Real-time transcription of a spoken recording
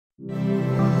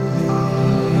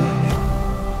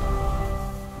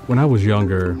When I was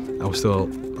younger, I was still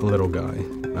a little guy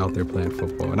out there playing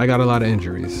football, and I got a lot of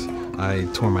injuries. I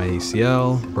tore my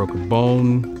ACL, broke a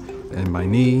bone in my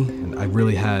knee, and I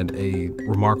really had a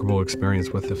remarkable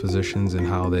experience with the physicians and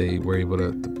how they were able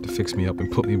to fix me up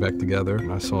and put me back together.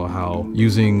 And I saw how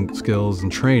using skills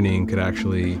and training could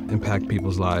actually impact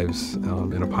people's lives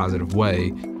in a positive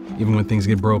way. Even when things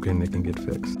get broken, they can get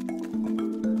fixed.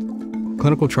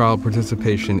 Clinical trial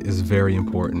participation is very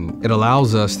important. It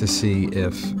allows us to see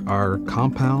if our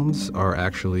compounds are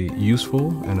actually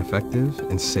useful and effective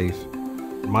and safe.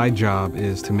 My job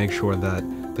is to make sure that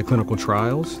the clinical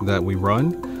trials that we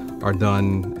run are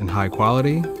done in high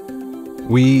quality.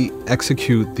 We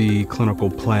execute the clinical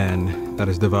plan that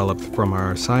is developed from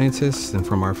our scientists and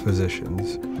from our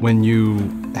physicians. When you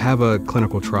have a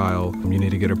clinical trial, you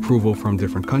need to get approval from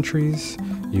different countries.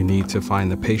 You need to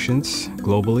find the patients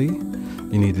globally.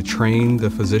 You need to train the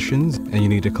physicians, and you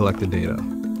need to collect the data.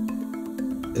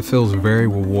 It feels very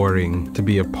rewarding to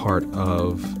be a part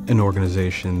of an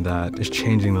organization that is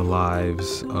changing the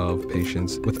lives of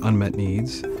patients with unmet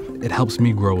needs. It helps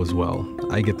me grow as well.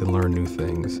 I get to learn new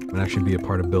things and actually be a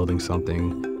part of building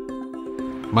something.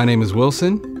 My name is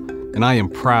Wilson, and I am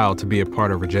proud to be a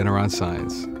part of Regeneron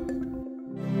Science.